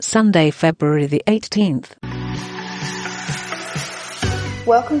Sunday, February the 18th.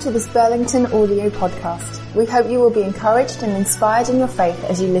 Welcome to this Burlington audio podcast. We hope you will be encouraged and inspired in your faith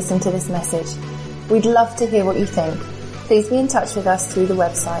as you listen to this message. We'd love to hear what you think. Please be in touch with us through the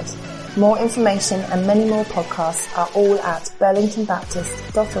website. More information and many more podcasts are all at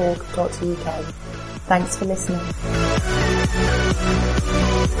burlingtonbaptist.org.uk. Thanks for listening.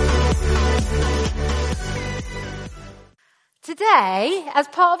 Today, as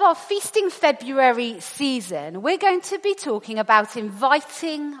part of our Feasting February season, we're going to be talking about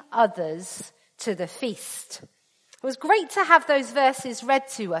inviting others to the feast. It was great to have those verses read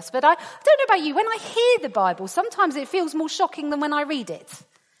to us, but I don't know about you, when I hear the Bible, sometimes it feels more shocking than when I read it.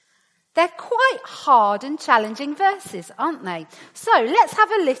 They're quite hard and challenging verses, aren't they? So let's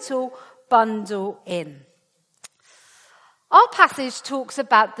have a little bundle in. Our passage talks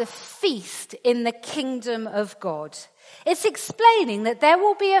about the feast in the kingdom of God. It's explaining that there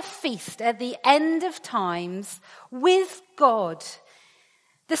will be a feast at the end of times with God.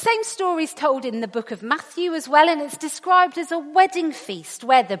 The same story is told in the book of Matthew as well, and it's described as a wedding feast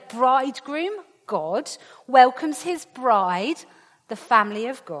where the bridegroom, God, welcomes his bride, the family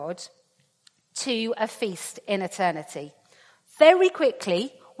of God, to a feast in eternity. Very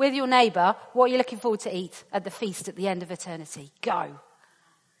quickly, with your neighbour, what are you looking forward to eat at the feast at the end of eternity? Go.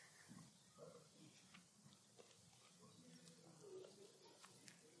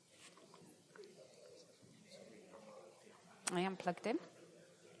 I am plugged in.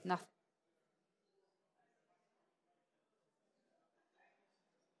 Nothing.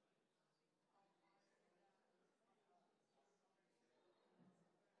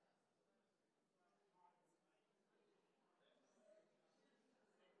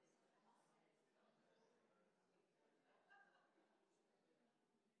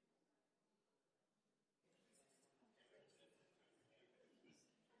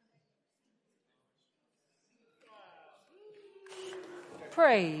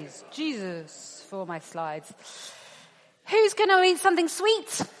 Praise Jesus for my slides. Who's going to eat something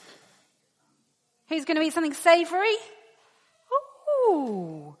sweet? Who's going to eat something savoury?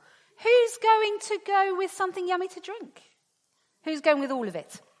 Ooh. Who's going to go with something yummy to drink? Who's going with all of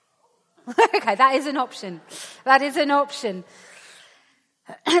it? Okay, that is an option. That is an option.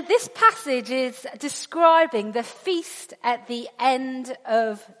 This passage is describing the feast at the end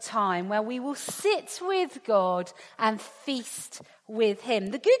of time, where we will sit with God and feast with him.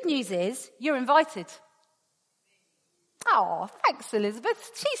 The good news is you're invited. Oh, thanks,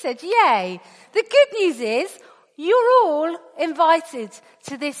 Elizabeth. She said yay. The good news is you're all invited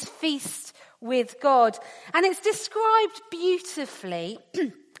to this feast with God. And it's described beautifully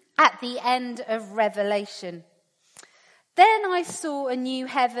at the end of Revelation. Then I saw a new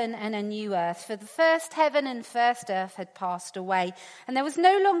heaven and a new earth, for the first heaven and first earth had passed away, and there was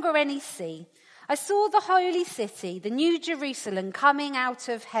no longer any sea. I saw the holy city, the new Jerusalem, coming out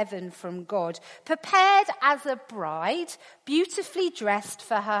of heaven from God, prepared as a bride, beautifully dressed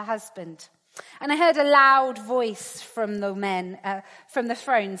for her husband. And I heard a loud voice from the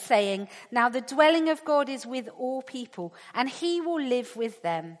throne saying, "Now the dwelling of God is with all people, and he will live with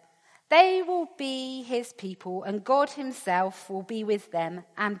them. They will be his people, and God himself will be with them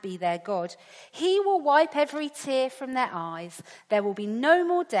and be their God. He will wipe every tear from their eyes. There will be no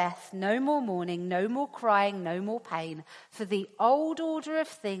more death, no more mourning, no more crying, no more pain, for the old order of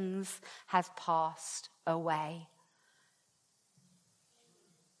things has passed away."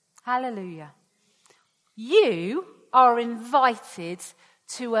 Hallelujah. You are invited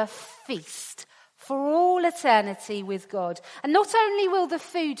to a feast for all eternity with God. And not only will the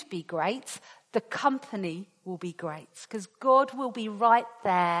food be great, the company will be great, because God will be right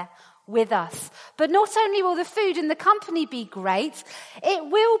there with us. But not only will the food and the company be great, it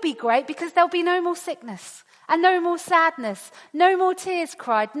will be great because there'll be no more sickness and no more sadness, no more tears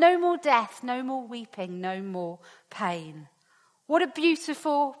cried, no more death, no more weeping, no more pain. What a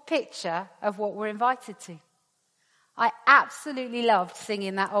beautiful picture of what we're invited to. I absolutely loved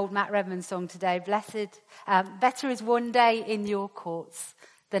singing that old Matt Redman song today. Better is one day in your courts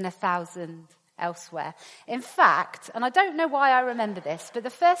than 1,000 elsewhere. In fact, and I don't know why I remember this, but the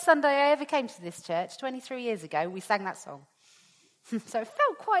first Sunday I ever came to this church, 23 years ago, we sang that song. So it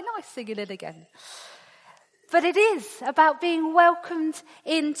felt quite nice singing it again. But it is about being welcomed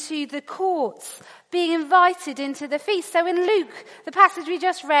into the courts, being invited into the feast. So in Luke, the passage we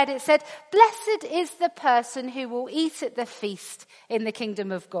just read, it said, "Blessed is the person who will eat at the feast in the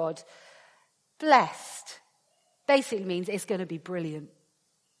kingdom of God." Blessed basically means it's going to be brilliant.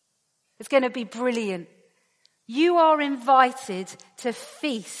 It's going to be brilliant. You are invited to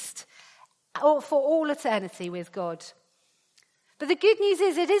feast for all eternity with God. But the good news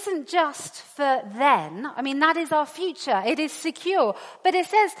is it isn't just for then. I mean, that is our future. It is secure. But it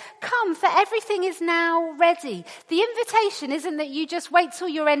says, come, for everything is now ready. The invitation isn't that you just wait till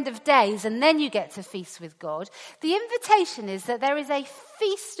your end of days and then you get to feast with God. The invitation is that there is a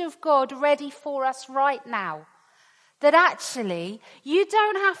feast of God ready for us right now. That actually, you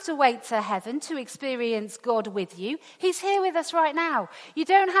don't have to wait to heaven to experience God with you. He's here with us right now. You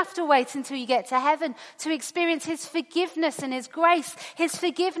don't have to wait until you get to heaven to experience his forgiveness and his grace. His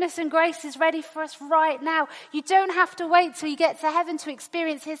forgiveness and grace is ready for us right now. You don't have to wait till you get to heaven to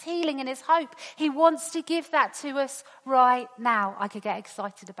experience his healing and his hope. He wants to give that to us right now. I could get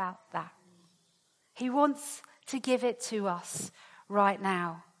excited about that. He wants to give it to us right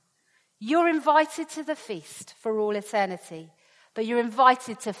now. You're invited to the feast for all eternity, but you're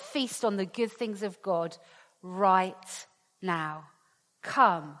invited to feast on the good things of God right now.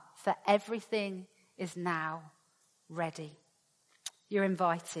 Come, for everything is now ready. You're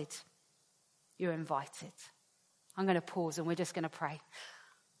invited. You're invited. I'm going to pause and we're just going to pray.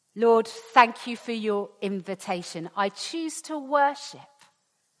 Lord, thank you for your invitation. I choose to worship.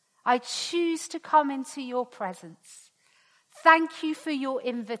 I choose to come into your presence. Thank you for your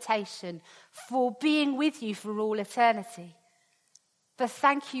invitation, for being with you for all eternity. But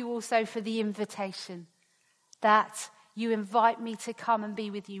thank you also for the invitation that you invite me to come and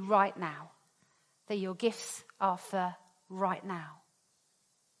be with you right now, that your gifts are for right now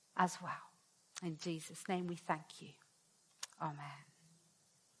as well. In Jesus' name we thank you. Amen.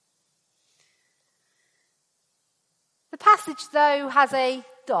 The passage, though, has a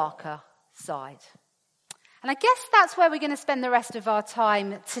darker side. And I guess that's where we're going to spend the rest of our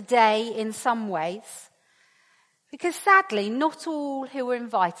time today in some ways. Because sadly, not all who were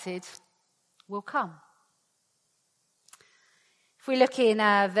invited will come. If we look in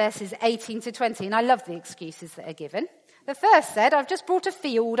verses 18 to 20, and I love the excuses that are given. The first said, I've just brought a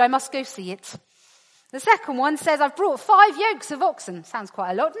field, I must go see it. The second one says, I've brought 5 yokes of oxen. Sounds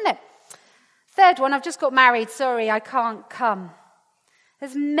quite a lot, doesn't it? Third one, I've just got married, sorry, I can't come.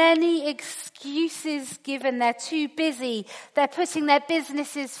 There's many excuses given. They're too busy. They're putting their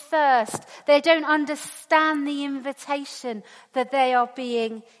businesses first. They don't understand the invitation that they are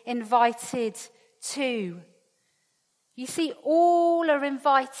being invited to. You see, all are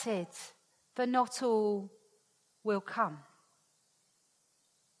invited, but not all will come.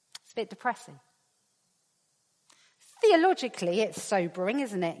 It's a bit depressing. Theologically, it's sobering,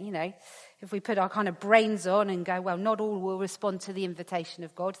 isn't it? You know, if we put our kind of brains on and go, well, not all will respond to the invitation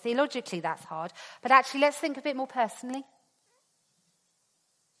of God. Theologically, that's hard. But actually, let's think a bit more personally.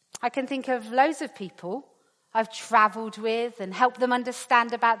 I can think of loads of people I've travelled with and helped them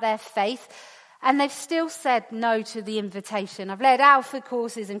understand about their faith, and they've still said no to the invitation. I've led Alpha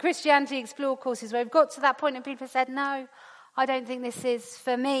courses and Christianity Explore courses where we've got to that point and people have said, no, I don't think this is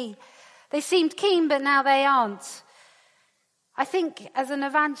for me. They seemed keen, but now they aren't. I think as an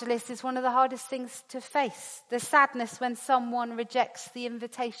evangelist it's one of the hardest things to face, the sadness when someone rejects the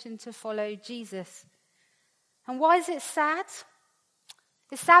invitation to follow Jesus. And why is it sad?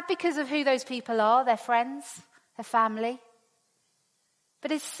 It's sad because of who those people are, their friends, their family.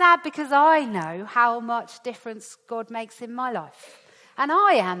 But it's sad because I know how much difference God makes in my life. And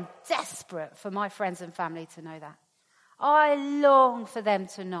I am desperate for my friends and family to know that. I long for them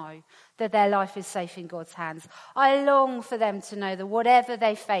to know that their life is safe in God's hands. I long for them to know that whatever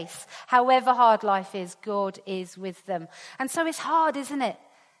they face, however hard life is, God is with them. And so it's hard, isn't it?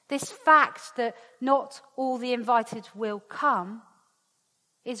 This fact that not all the invited will come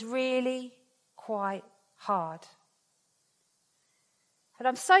is really quite hard. But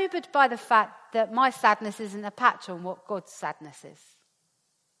I'm sobered by the fact that my sadness isn't a patch on what God's sadness is.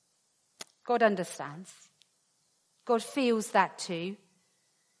 God understands. God feels that too.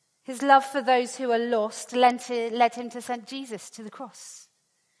 His love for those who are lost led him to send Jesus to the cross.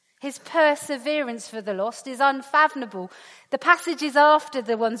 His perseverance for the lost is unfathomable. The passages after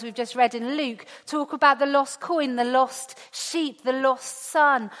the ones we've just read in Luke talk about the lost coin, the lost sheep, the lost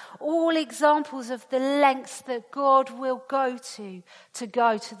son. All examples of the lengths that God will go to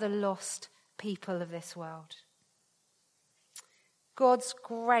the lost people of this world. God's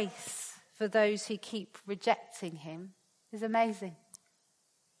grace for those who keep rejecting him is amazing.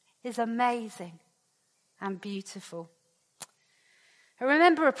 Is amazing and beautiful. I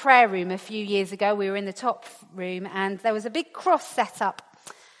remember a prayer room a few years ago. We were in the top room and there was a big cross set up.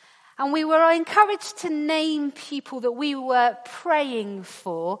 And we were encouraged to name people that we were praying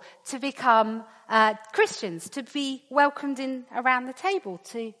for to become Christians, to be welcomed in around the table,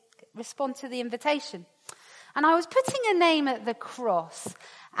 to respond to the invitation. And I was putting a name at the cross,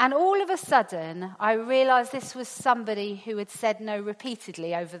 and all of a sudden I realised this was somebody who had said no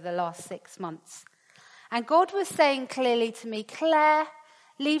repeatedly over the last 6 months. And God was saying clearly to me, Claire,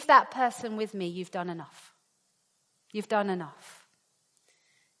 leave that person with me. You've done enough. You've done enough.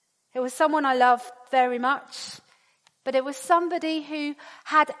 It was someone I loved very much, but it was somebody who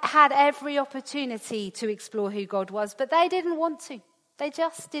had every opportunity to explore who God was, but they didn't want to. They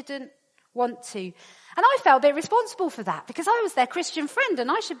just didn't want to. And I felt a bit responsible for that because I was their Christian friend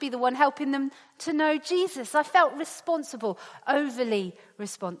and I should be the one helping them to know Jesus. I felt responsible, overly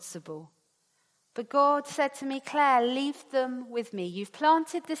responsible. But God said to me, Claire, leave them with me. You've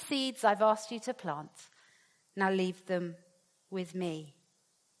planted the seeds I've asked you to plant. Now leave them with me.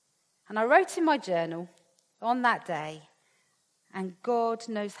 And I wrote in my journal on that day, and God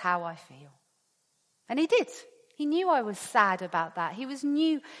knows how I feel. And he did. He knew I was sad about that.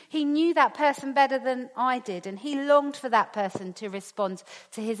 He knew that person better than I did, and he longed for that person to respond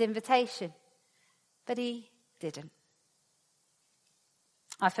to his invitation. But he didn't.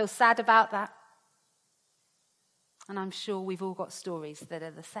 I feel sad about that. And I'm sure we've all got stories that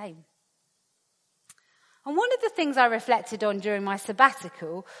are the same. And one of the things I reflected on during my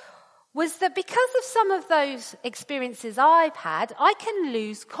sabbatical was that because of some of those experiences I've had, I can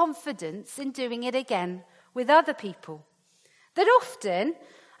lose confidence in doing it again with other people. That often,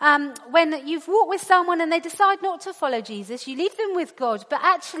 when you've walked with someone and they decide not to follow Jesus, you leave them with God, but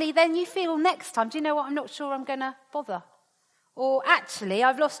actually then you feel next time, do you know what, I'm not sure I'm going to bother. Or actually,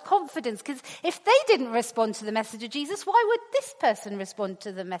 I've lost confidence because if they didn't respond to the message of Jesus, why would this person respond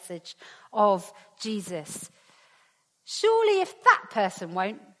to the message of Jesus? Surely if that person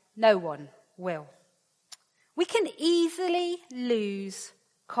won't, no one will. We can easily lose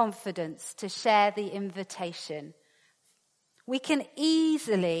confidence to share the invitation. We can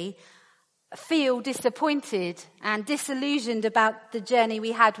easily feel disappointed and disillusioned about the journey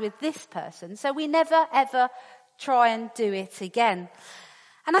we had with this person. So we never, ever try and do it again.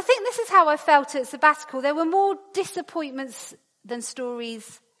 And I think this is how I felt at sabbatical. There were more disappointments than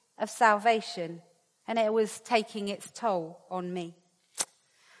stories of salvation, and it was taking its toll on me.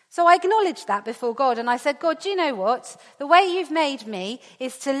 So I acknowledged that before God, and I said, God, do you know what? The way you've made me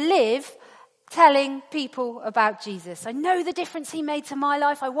is to live telling people about Jesus. I know the difference he made to my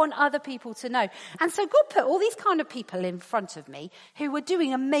life. I want other people to know. And so God put all these kind of people in front of me who were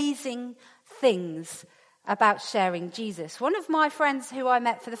doing amazing things about sharing Jesus. One of my friends who I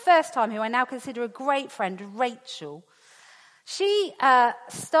met for the first time, who I now consider a great friend, Rachel, she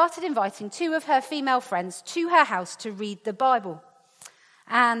started inviting 2 of her female friends to her house to read the Bible.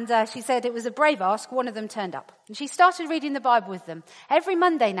 And she said it was a brave ask. One of them turned up. And she started reading the Bible with them. Every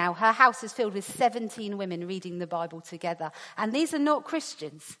Monday now, her house is filled with 17 women reading the Bible together. And these are not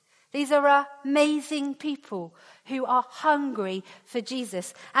Christians. These are amazing people who are hungry for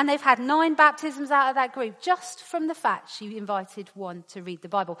Jesus. And they've had 9 baptisms out of that group just from the fact she invited one to read the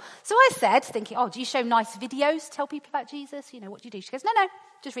Bible. So I said, thinking, do you show nice videos, tell people about Jesus? What do you do? She goes, no,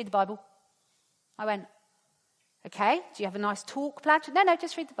 just read the Bible. I went, okay, do you have a nice talk planned? No,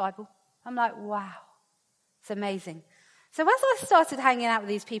 just read the Bible. I'm like, wow, it's amazing. So as I started hanging out with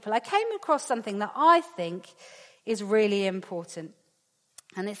these people, I came across something that I think is really important.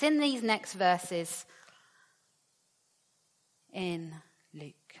 And it's in these next verses in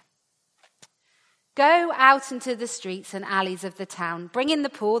Luke. Go out into the streets and alleys of the town. Bring in the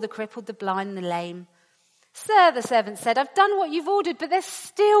poor, the crippled, the blind, the lame. Sir, the servant said, I've done what you've ordered, but there's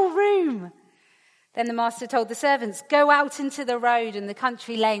still room. Then the master told the servants, go out into the road and the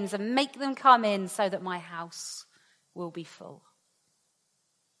country lanes and make them come in so that my house will be full.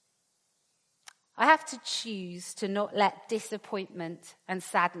 I have to choose to not let disappointment and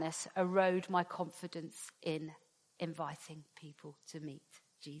sadness erode my confidence in inviting people to meet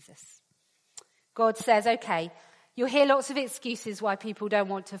Jesus. God says, okay, you'll hear lots of excuses why people don't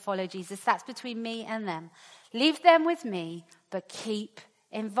want to follow Jesus. That's between me and them. Leave them with me, but keep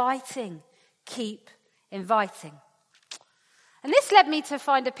inviting. Keep inviting. And this led me to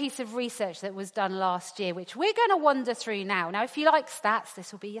find a piece of research that was done last year, which we're going to wander through now. Now, if you like stats,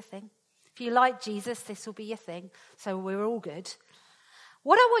 this will be your thing. If you like Jesus, this will be your thing. So we're all good.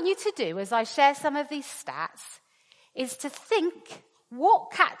 What I want you to do as I share some of these stats is to think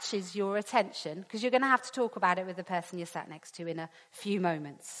what catches your attention, because you're going to have to talk about it with the person you're sat next to in a few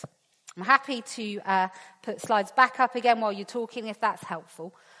moments. I'm happy to put slides back up again while you're talking if that's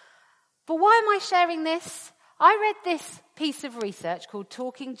helpful. But why am I sharing this? I read this piece of research called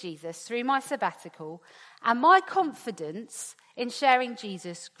Talking Jesus through my sabbatical, and my confidence in sharing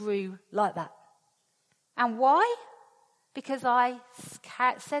Jesus grew like that. And why? Because I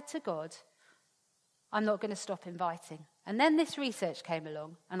said to God, I'm not going to stop inviting. And then this research came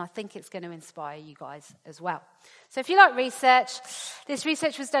along, and I think it's going to inspire you guys as well. So if you like research, this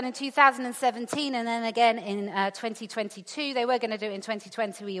research was done in 2017 and then again in 2022. They were going to do it in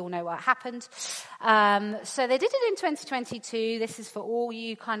 2020. We all know what happened. So they did it in 2022. This is for all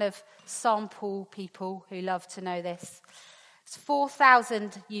you kind of sample people who love to know this. It's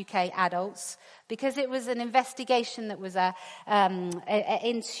 4,000 UK adults, because it was an investigation that was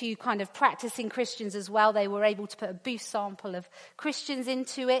into kind of practicing Christians as well. They were able to put a boost sample of Christians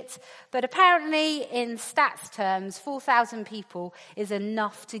into it. But apparently, in stats terms, 4,000 people is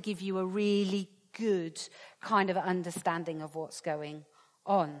enough to give you a really good kind of understanding of what's going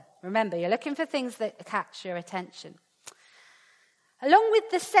on. Remember, you're looking for things that catch your attention. Along with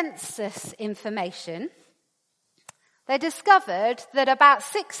the census information, they discovered that about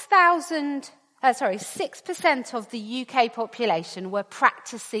 6% of the UK population were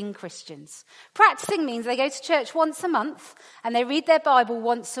practicing Christians. Practicing means they go to church once a month and they read their Bible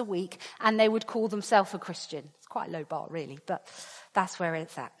once a week and they would call themselves a Christian. It's quite a low bar, really, but that's where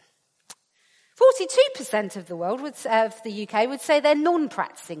it's at. 42% of the UK would say they're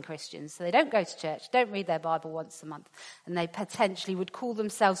non-practicing Christians. So they don't go to church, don't read their Bible once a month, and they potentially would call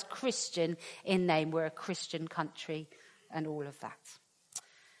themselves Christian in name. We're a Christian country and all of that.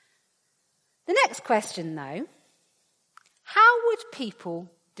 The next question, though, how would people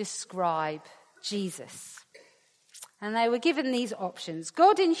describe Jesus? And they were given these options.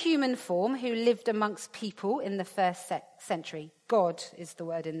 God in human form, who lived amongst people in the first century. God is the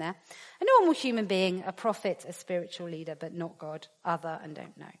word in there. A normal human being, a prophet, a spiritual leader, but not God, other and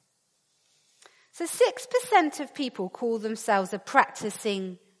don't know. So 6% of people call themselves a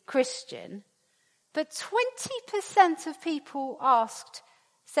practicing Christian, but 20% of people asked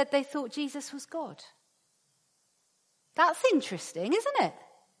said they thought Jesus was God. That's interesting, isn't it?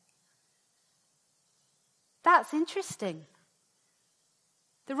 That's interesting.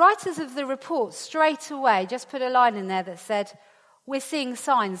 The writers of the report straight away just put a line in there that said, we're seeing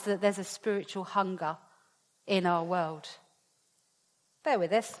signs that there's a spiritual hunger in our world. Bear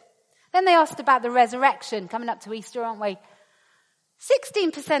with us. Then they asked about the resurrection, coming up to Easter, aren't we?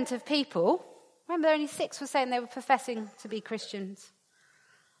 16% of people, remember only 6 were saying they were professing to be Christians,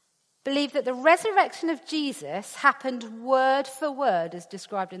 believe that the resurrection of Jesus happened word for word as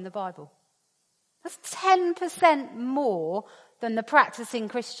described in the Bible. That's 10% more than the practicing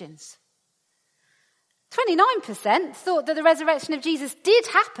Christians. 29% thought that the resurrection of Jesus did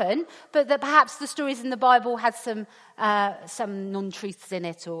happen, but that perhaps the stories in the Bible had some non-truths in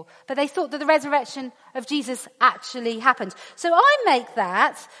it, but they thought that the resurrection of Jesus actually happened. So I make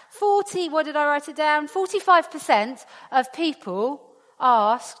that 45% of people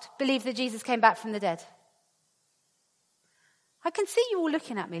asked believe that Jesus came back from the dead. I can see you all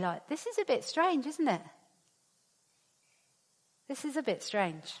looking at me like, this is a bit strange, isn't it? This is a bit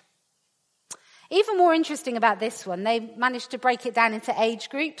strange. Even more interesting about this one, they managed to break it down into age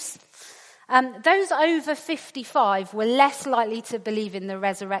groups. Those over 55 were less likely to believe in the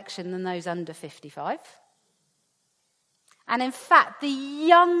resurrection than those under 55. And in fact, the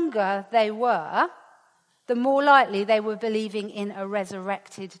younger they were, the more likely they were believing in a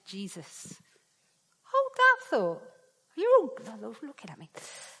resurrected Jesus. Hold that thought. You're all looking at me.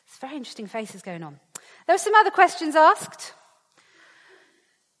 It's very interesting faces going on. There were some other questions asked.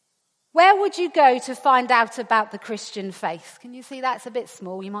 Where would you go to find out about the Christian faith? Can you see that's a bit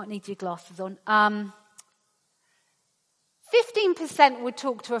small? You might need your glasses on. 15% would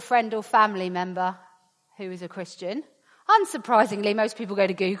talk to a friend or family member who is a Christian. Unsurprisingly, most people go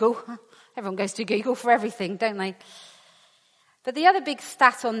to Google. Everyone goes to Google for everything, don't they? But the other big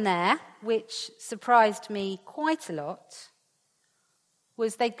stat on there, which surprised me quite a lot,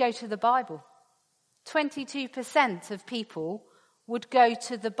 was they'd go to the Bible. 22% of people would go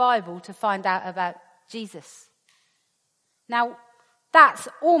to the Bible to find out about Jesus. Now, that's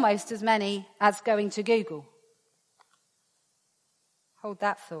almost as many as going to Google. Hold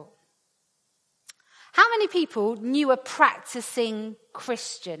that thought. How many people knew a practicing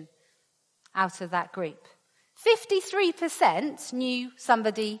Christian out of that group? 53% knew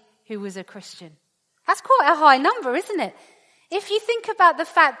somebody who was a Christian. That's quite a high number, isn't it? If you think about the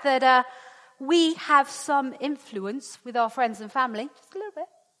fact that we have some influence with our friends and family, just a little bit,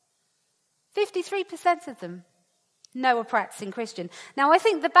 53% of them know a practicing Christian. Now, I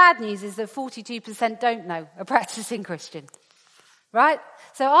think the bad news is that 42% don't know a practicing Christian, right?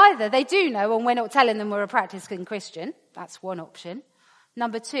 So either they do know and we're not telling them we're a practicing Christian. That's one option.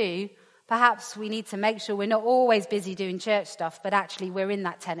 Number 2, perhaps we need to make sure we're not always busy doing church stuff, but actually we're in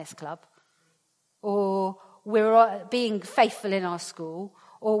that tennis club, or we're being faithful in our school,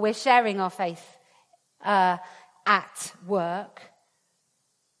 or we're sharing our faith at work.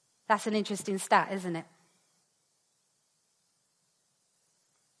 That's an interesting stat, isn't it?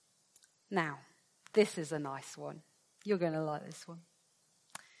 Now, this is a nice one. You're going to like this one.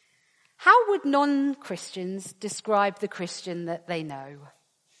 How would non-Christians describe the Christian that they know?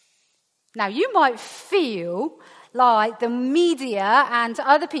 Now, you might feel like the media and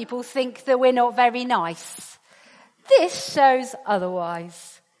other people think that we're not very nice. This shows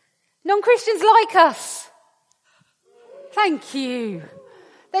otherwise. Non-Christians like us. Thank you.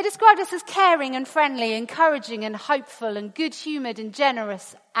 They described us as caring and friendly, encouraging and hopeful and good-humoured and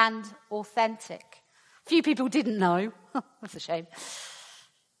generous and authentic. Few people didn't know. That's a shame.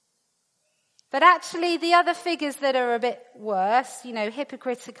 But actually, the other figures that are a bit worse,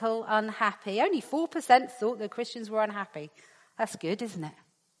 hypocritical, unhappy. Only 4% thought that Christians were unhappy. That's good, isn't it?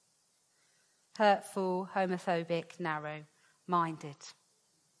 Hurtful, homophobic, narrow-minded.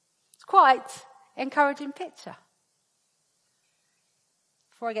 It's quite an encouraging picture.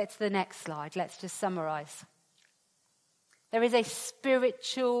 Before I get to the next slide, let's just summarise. There is a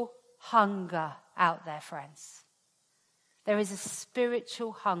spiritual hunger out there, friends. There is a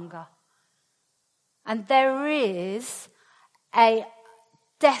spiritual hunger. And there is a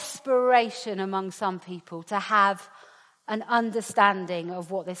desperation among some people to have an understanding of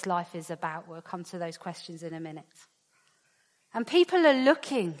what this life is about. We'll come to those questions in a minute. And people are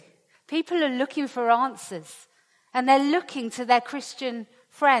looking for answers. And they're looking to their Christian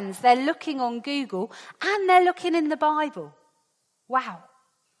friends. They're looking on Google and they're looking in the Bible. Wow.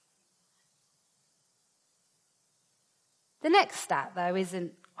 The next stat, though,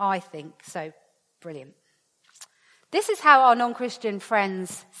 isn't, I think, so brilliant. This is how our non-Christian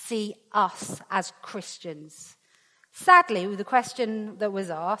friends see us as Christians. Sadly, the question that was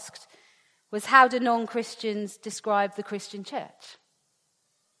asked was, how do non-Christians describe the Christian church?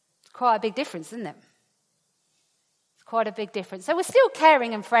 It's quite a big difference, isn't it? It's quite a big difference. So we're still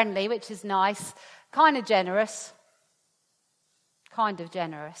caring and friendly, which is nice, kind of generous.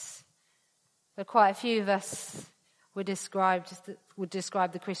 But quite a few of us would describe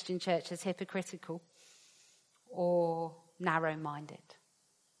the Christian church as hypocritical or narrow-minded.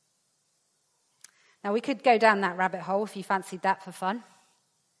 Now, we could go down that rabbit hole if you fancied that for fun.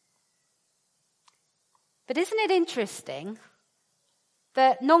 But isn't it interesting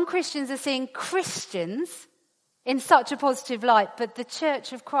that non-Christians are seeing Christians in such a positive light, but the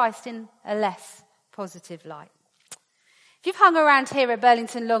Church of Christ in a less positive light? If you've hung around here at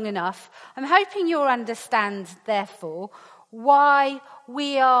Burlington long enough, I'm hoping you'll understand, therefore, why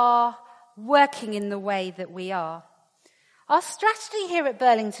we are working in the way that we are. Our strategy here at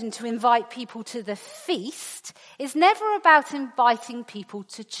Burlington to invite people to the feast is never about inviting people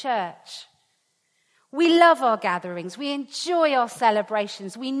to church. We love our gatherings. We enjoy our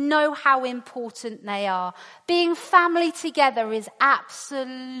celebrations. We know how important they are. Being family together is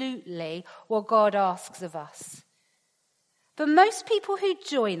absolutely what God asks of us. But most people who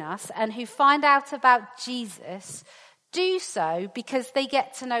join us and who find out about Jesus do so because they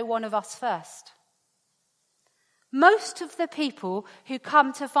get to know one of us first. Most of the people who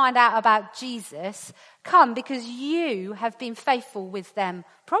come to find out about Jesus come because you have been faithful with them,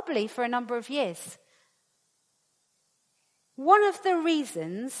 probably for a number of years. One of the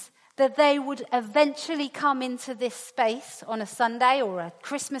reasons that they would eventually come into this space on a Sunday or a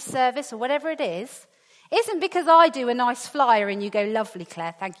Christmas service or whatever it is, isn't because I do a nice flyer and you go, lovely,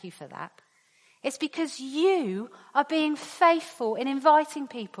 Claire, thank you for that. It's because you are being faithful in inviting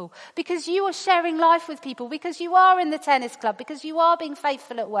people, because you are sharing life with people, because you are in the tennis club, because you are being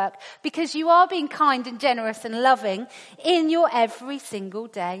faithful at work, because you are being kind and generous and loving in your every single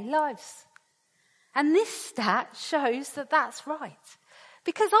day lives. And this stat shows that that's right.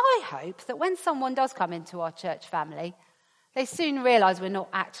 Because I hope that when someone does come into our church family, they soon realise we're not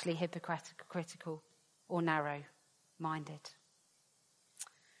actually hypocritical or narrow-minded.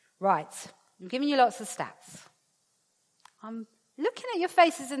 Right, I'm giving you lots of stats. I'm looking at your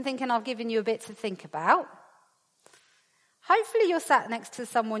faces and thinking I've given you a bit to think about. Hopefully you're sat next to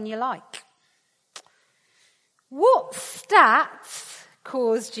someone you like. What stats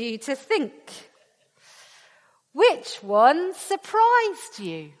caused you to think? Which one surprised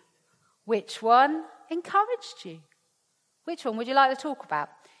you? Which one encouraged you? Which one would you like to talk about?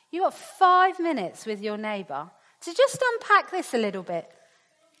 You've got 5 minutes with your neighbour to just unpack this a little bit.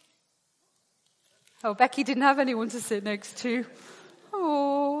 Oh, Becky didn't have anyone to sit next to.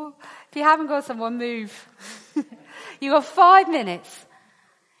 Oh, if you haven't got someone, move. You've got 5 minutes.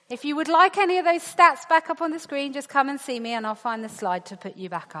 If you would like any of those stats back up on the screen, just come and see me and I'll find the slide to put you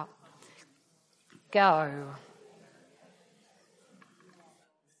back up. Go.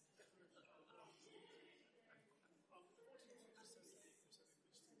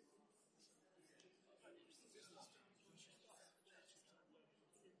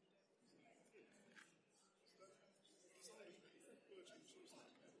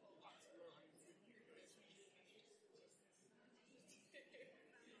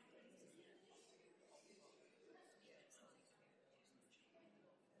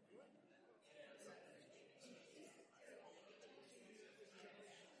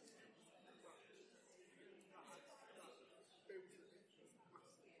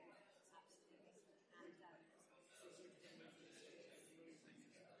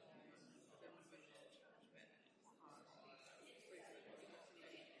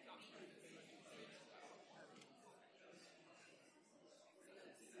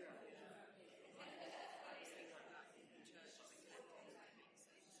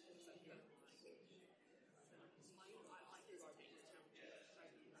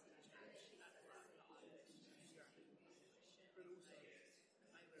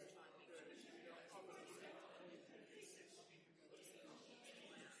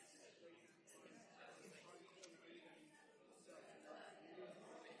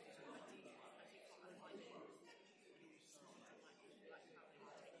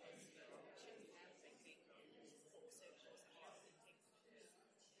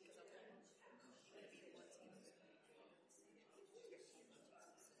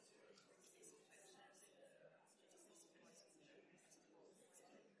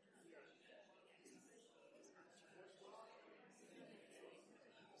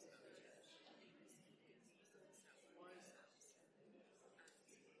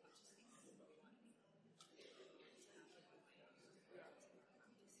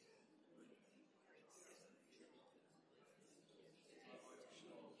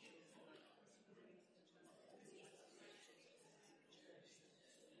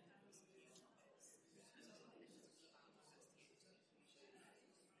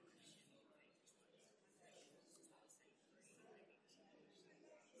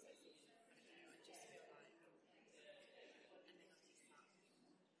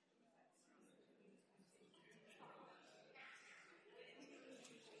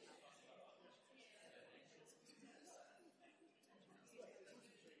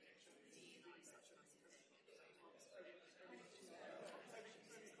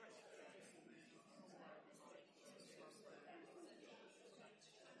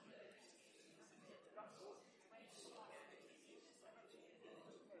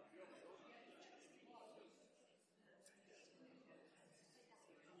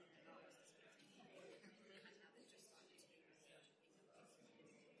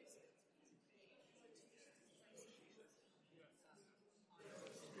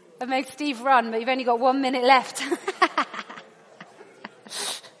 I made Steve run, but you've only got 1 minute left.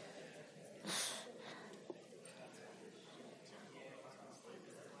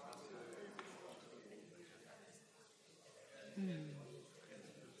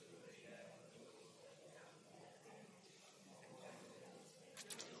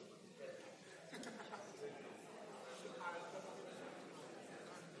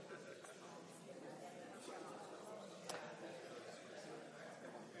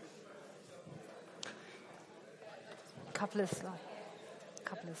 Couple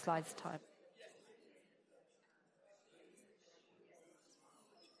of slides time.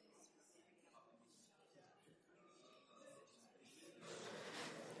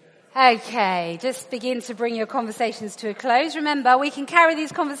 Okay, just begin to bring your conversations to a close. Remember, we can carry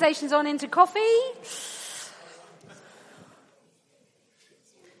these conversations on into coffee.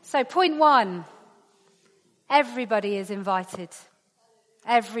 So point 1, everybody is invited.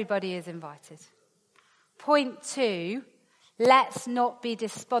 Everybody is invited. Point 2, let's not be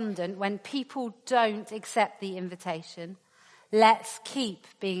despondent when people don't accept the invitation. Let's keep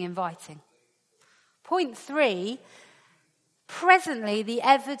being inviting. Point 3, presently the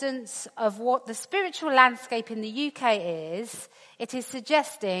evidence of what the spiritual landscape in the UK is, it is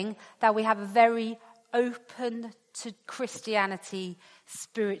suggesting that we have a very open to Christianity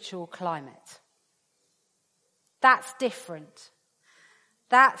spiritual climate. That's different.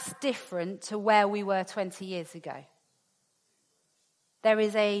 That's different to where we were 20 years ago. There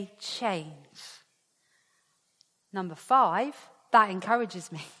is a change. Number 5, that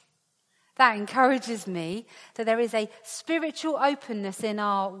encourages me. That encourages me that there is a spiritual openness in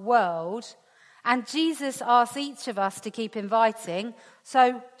our world, and Jesus asks each of us to keep inviting,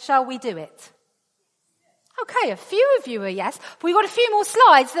 so shall we do it? Okay, a few of you are yes. We've got a few more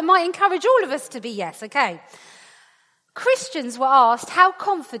slides that might encourage all of us to be yes, okay. Christians were asked, how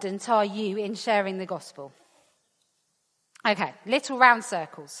confident are you in sharing the gospel? Okay, little round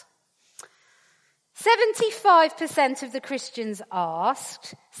circles. 75% of the Christians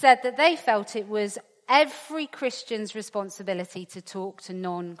asked said that they felt it was every Christian's responsibility to talk to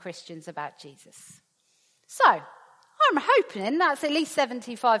non-Christians about Jesus. So, I'm hoping that's at least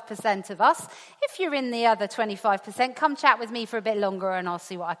 75% of us. If you're in the other 25%, come chat with me for a bit longer and I'll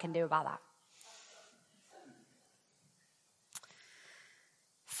see what I can do about that.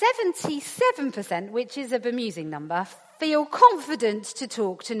 77%, which is a bemusing number, feel confident to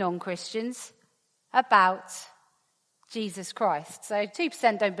talk to non-Christians about Jesus Christ. So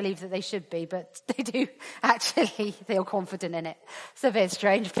 2% don't believe that they should be, but they do actually feel confident in it. It's a bit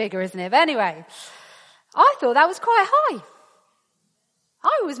strange figure, isn't it? But anyway, I thought that was quite high.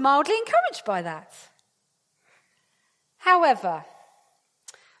 I was mildly encouraged by that. However,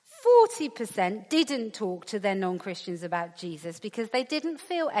 40% didn't talk to their non-Christians about Jesus because they didn't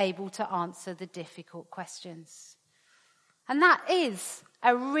feel able to answer the difficult questions. And that is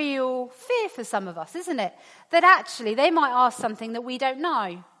a real fear for some of us, isn't it? That actually they might ask something that we don't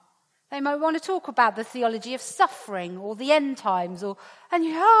know. They might want to talk about the theology of suffering or the end times, and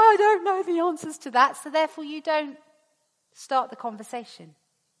you, I don't know the answers to that, so therefore you don't start the conversation.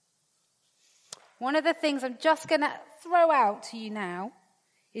 One of the things I'm just going to throw out to you now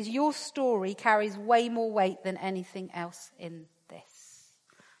is your story carries way more weight than anything else in this.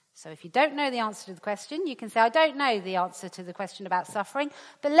 So if you don't know the answer to the question, you can say, I don't know the answer to the question about suffering,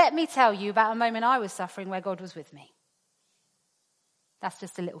 but let me tell you about a moment I was suffering where God was with me. That's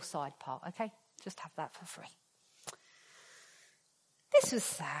just a little side part, okay? Just have that for free. This was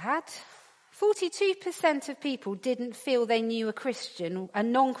sad. 42% of people didn't feel they knew a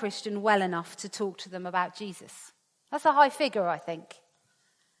non-Christian well enough to talk to them about Jesus. That's a high figure, I think.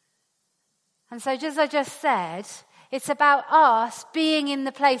 And so as I just said, it's about us being in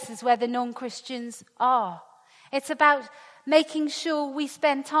the places where the non-Christians are. It's about making sure we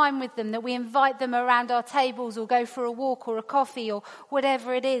spend time with them, that we invite them around our tables or go for a walk or a coffee or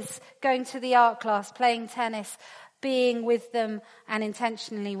whatever it is, going to the art class, playing tennis, being with them and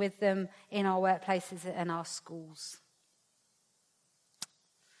intentionally with them in our workplaces and our schools.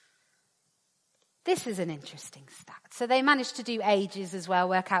 This is an interesting stat. So they managed to do ages as well,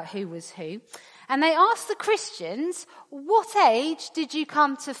 work out who was who. And they asked the Christians, what age did you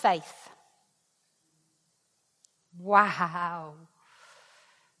come to faith? Wow.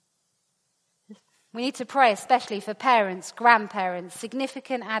 We need to pray especially for parents, grandparents,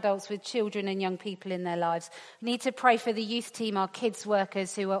 significant adults with children and young people in their lives. We need to pray for the youth team, our kids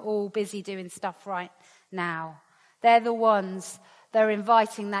workers who are all busy doing stuff right now. They're the ones that are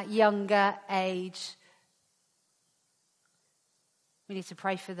inviting that younger age. We need to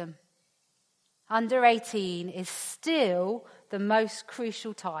pray for them. Under 18 is still the most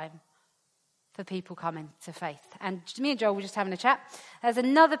crucial time for people coming to faith. And me and Joel were just having a chat. There's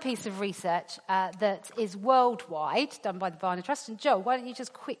another piece of research that is worldwide, done by the Barna Trust. And Joel, why don't you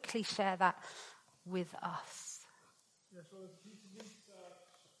just quickly share that with us? Yeah, so there's a piece of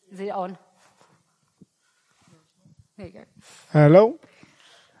research. Is it on? There you go. Hello.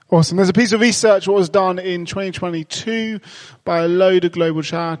 Awesome. There's a piece of research that was done in 2022 by a load of global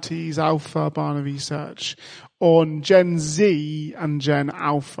charities, Alpha, Barna Research, on Gen Z and Gen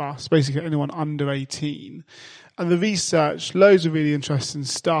Alpha, so basically anyone under 18. And the research, loads of really interesting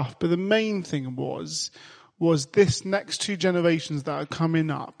stuff, but the main thing was this next two generations that are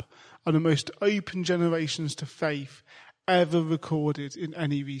coming up are the most open generations to faith ever recorded in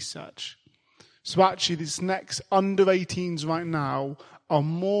any research. So actually this next under 18s right now are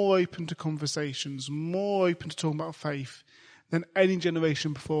more open to conversations, more open to talking about faith than any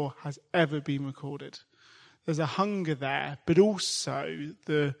generation before has ever been recorded. There's a hunger there, but also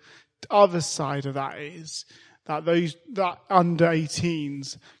the other side of that is that that under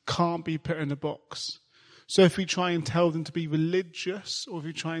 18s can't be put in a box. So if we try and tell them to be religious, or if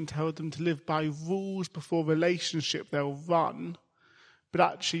we try and tell them to live by rules before relationship, they'll run. But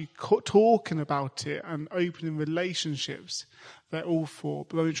actually talking about it and opening relationships, they're all for.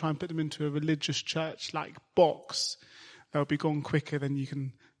 But when we try and put them into a religious church-like box, they'll be gone quicker than you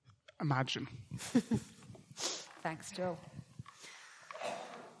can imagine. Thanks, Joel.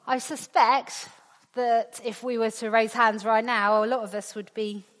 I suspect that if we were to raise hands right now, a lot of us would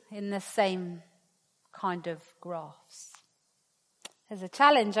be in the same kind of graphs. There's a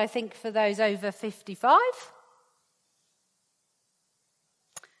challenge, I think, for those over 55.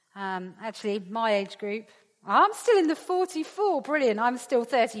 Actually, my age group, I'm still in the 44. Brilliant. I'm still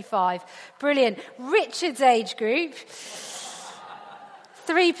 35. Brilliant. Richard's age group,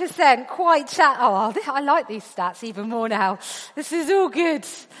 3%. Quite chat. Oh, I like these stats even more now. This is all good.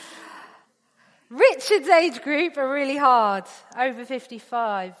 Richard's age group are really hard. Over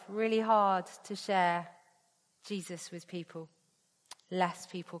 55, really hard to share Jesus with people. Less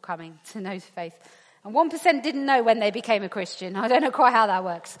people coming to know the faith. And 1% didn't know when they became a Christian. I don't know quite how that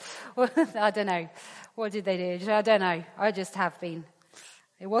works. I don't know. What did they do? I don't know. I just have been.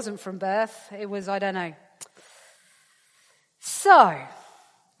 It wasn't from birth. It was, I don't know. So,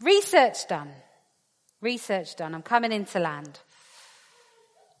 research done. I'm coming into land.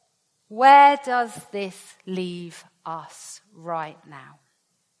 Where does this leave us right now?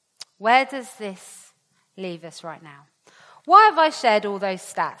 Where does this leave us right now? Why have I shared all those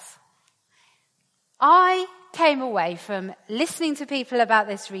stats? I came away from listening to people about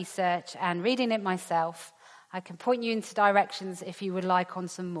this research and reading it myself. I can point you into directions if you would like on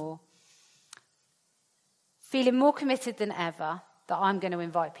some more. Feeling more committed than ever that I'm going to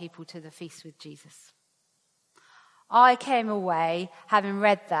invite people to the feast with Jesus. I came away, having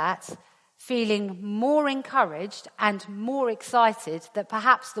read that, feeling more encouraged and more excited that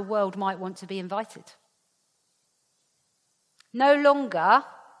perhaps the world might want to be invited. No longer,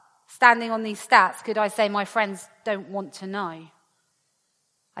 standing on these stats, could I say my friends don't want to know.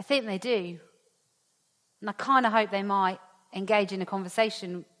 I think they do. And I kind of hope they might engage in a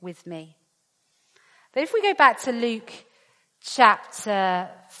conversation with me. But if we go back to Luke chapter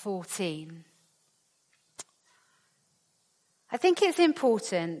 14, I think it's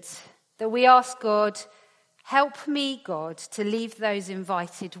important that we ask God, help me, God, to leave those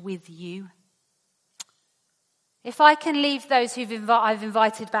invited with you. If I can leave those I've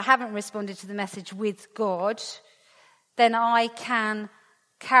invited but haven't responded to the message with God, then I can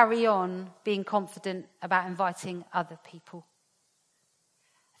carry on being confident about inviting other people.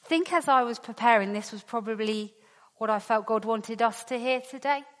 I think as I was preparing, this was probably what I felt God wanted us to hear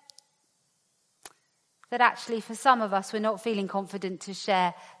today. That actually for some of us, we're not feeling confident to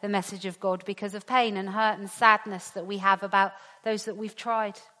share the message of God because of pain and hurt and sadness that we have about those that we've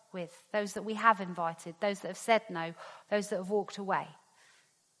tried with, those that we have invited, those that have said no, those that have walked away.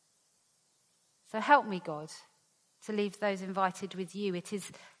 So help me, God, to leave those invited with you. It is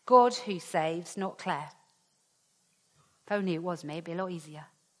God who saves, not Claire. If only it was me, it'd be a lot easier.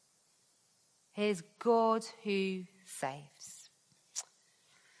 Here's God who saves.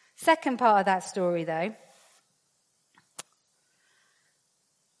 Second part of that story, though,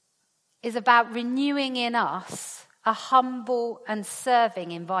 is about renewing in us a humble and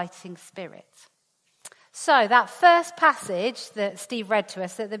serving, inviting spirit. So that first passage that Steve read to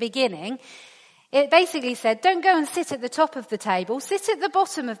us at the beginning, it basically said, don't go and sit at the top of the table, sit at the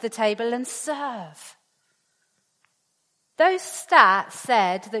bottom of the table and serve. Those stats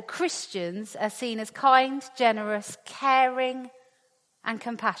said that Christians are seen as kind, generous, caring, and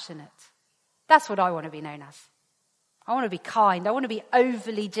compassionate. That's what I want to be known as. I want to be kind. I want to be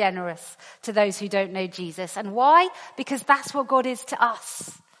overly generous to those who don't know Jesus. And why? Because that's what God is to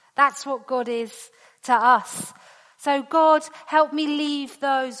us. That's what God is to us. So God, help me leave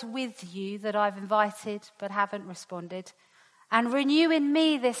those with you that I've invited but haven't responded, and renew in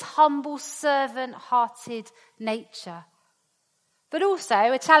me this humble, servant-hearted nature. But also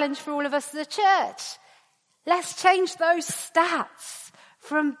a challenge for all of us as a church. Let's change those stats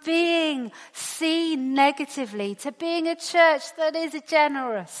from being seen negatively to being a church that is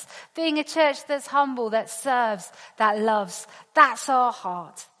generous, being a church that's humble, that serves, that loves. That's our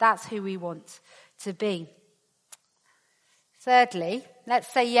heart. That's who we want to be. Thirdly,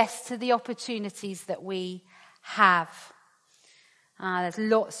 let's say yes to the opportunities that we have. There's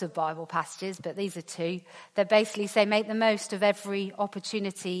lots of Bible passages, but these are two that basically say make the most of every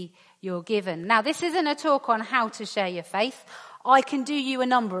opportunity you're given. Now, this isn't a talk on how to share your faith. I can do you a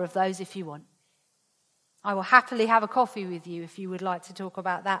number of those if you want. I will happily have a coffee with you if you would like to talk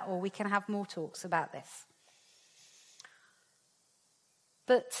about that, or we can have more talks about this.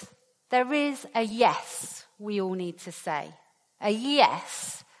 But there is a yes we all need to say. A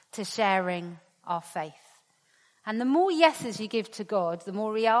yes to sharing our faith. And the more yeses you give to God, the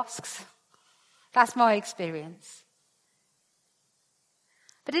more he asks. That's my experience.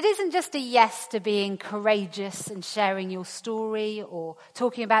 But it isn't just a yes to being courageous and sharing your story or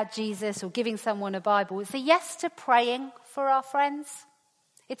talking about Jesus or giving someone a Bible. It's a yes to praying for our friends.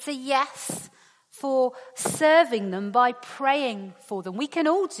 It's a yes for serving them by praying for them. We can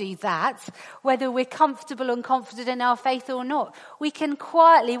all do that, whether we're comfortable and confident in our faith or not. We can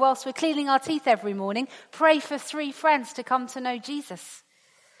quietly, whilst we're cleaning our teeth every morning, pray for 3 friends to come to know Jesus.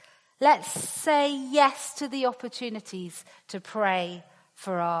 Let's say yes to the opportunities to pray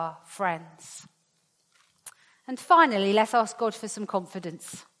for our friends. And finally, let's ask God for some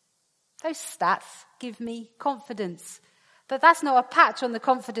confidence. Those stats give me confidence. But that's not a patch on the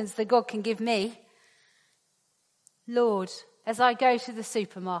confidence that God can give me. Lord, as I go to the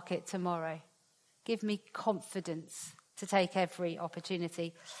supermarket tomorrow, give me confidence to take every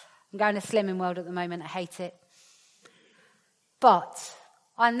opportunity. I'm going to Slimming World at the moment. I hate it. But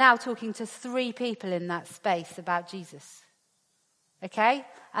I'm now talking to 3 people in that space about Jesus. Okay?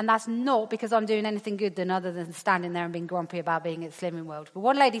 And that's not because I'm doing anything good other than standing there and being grumpy about being at Slimming World. But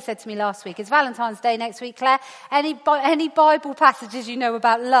one lady said to me last week, it's Valentine's Day next week, Claire. Any Bible passages you know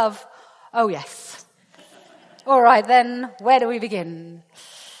about love? Oh, yes. All right, then, where do we begin?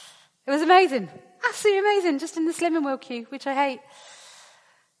 It was amazing. Absolutely amazing. Just in the Slimming World queue, which I hate.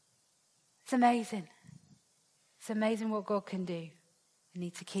 It's amazing. It's amazing what God can do. We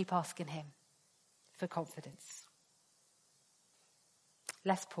need to keep asking him for confidence.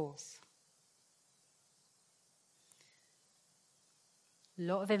 Let's pause. A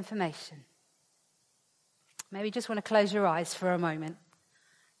lot of information. Maybe you just want to close your eyes for a moment.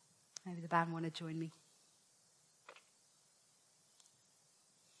 Maybe the band want to join me.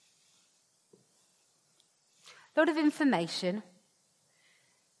 A lot of information,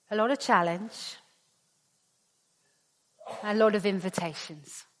 a lot of challenge, a lot of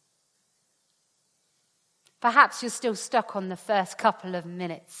invitations. Perhaps you're still stuck on the first couple of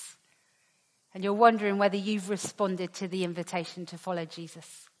minutes and you're wondering whether you've responded to the invitation to follow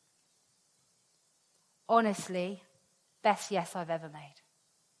Jesus. Honestly, best yes I've ever made.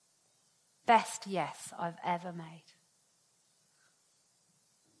 Best yes I've ever made.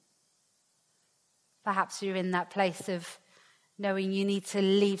 Perhaps you're in that place of knowing you need to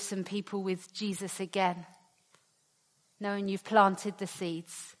leave some people with Jesus again. Knowing you've planted the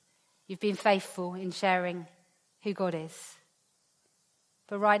seeds. You've been faithful in sharing who God is.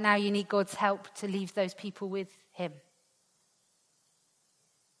 But right now you need God's help to leave those people with him.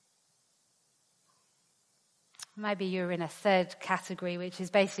 Maybe you're in a third category, which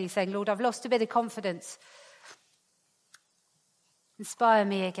is basically saying, Lord, I've lost a bit of confidence. Inspire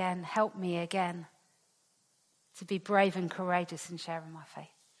me again, help me again to be brave and courageous in sharing my faith.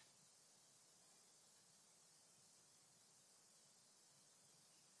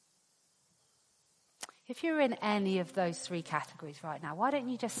 If you're in any of those 3 categories right now, why don't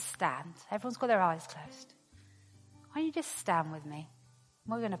you just stand? Everyone's got their eyes closed. Why don't you just stand with me?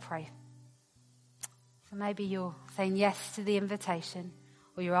 We're going to pray. So maybe you're saying yes to the invitation,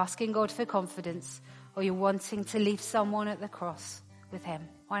 or you're asking God for confidence, or you're wanting to leave someone at the cross with him.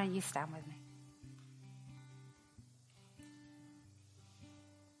 Why don't you stand with me?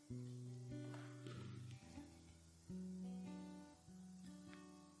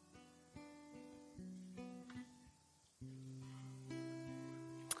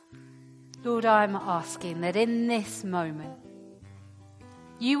 Lord, I'm asking that in this moment,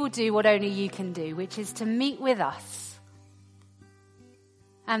 you will do what only you can do, which is to meet with us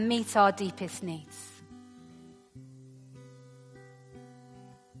and meet our deepest needs.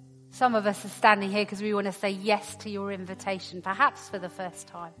 Some of us are standing here because we want to say yes to your invitation, perhaps for the first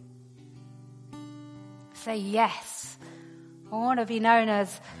time. Say yes. I want to be known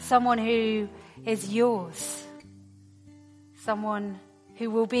as someone who is yours. Someone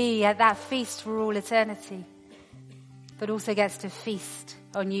who will be at that feast for all eternity, but also gets to feast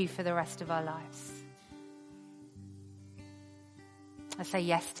on you for the rest of our lives. I say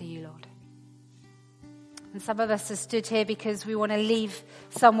yes to you, Lord. And some of us are stood here because we want to leave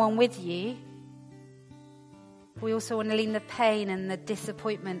someone with you. We also want to leave the pain and the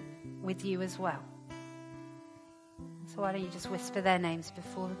disappointment with you as well. So why don't you just whisper their names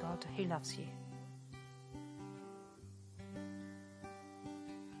before the God who loves you.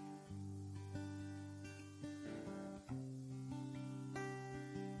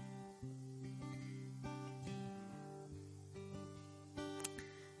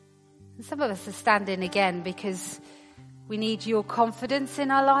 And some of us are standing again because we need your confidence in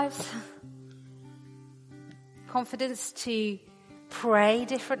our lives. Confidence to pray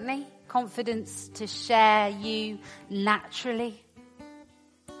differently. Confidence to share you naturally.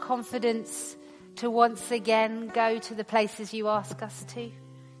 Confidence to once again go to the places you ask us to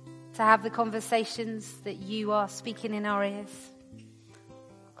have the conversations that you are speaking in our ears.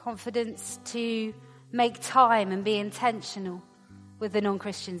 Confidence to make time and be intentional with the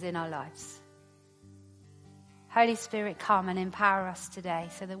non-Christians in our lives. Holy Spirit, come and empower us today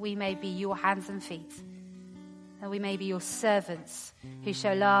so that we may be your hands and feet, that we may be your servants who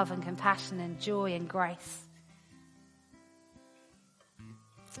show love and compassion and joy and grace.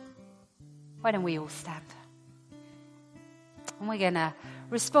 Why don't we all stand? And we're going to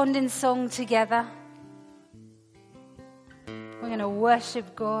respond in song together. We're going to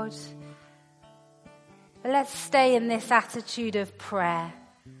worship God. But let's stay in this attitude of prayer.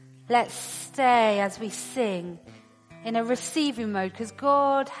 Let's stay as we sing in a receiving mode, because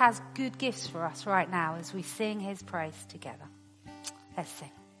God has good gifts for us right now as we sing his praise together. Let's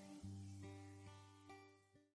sing.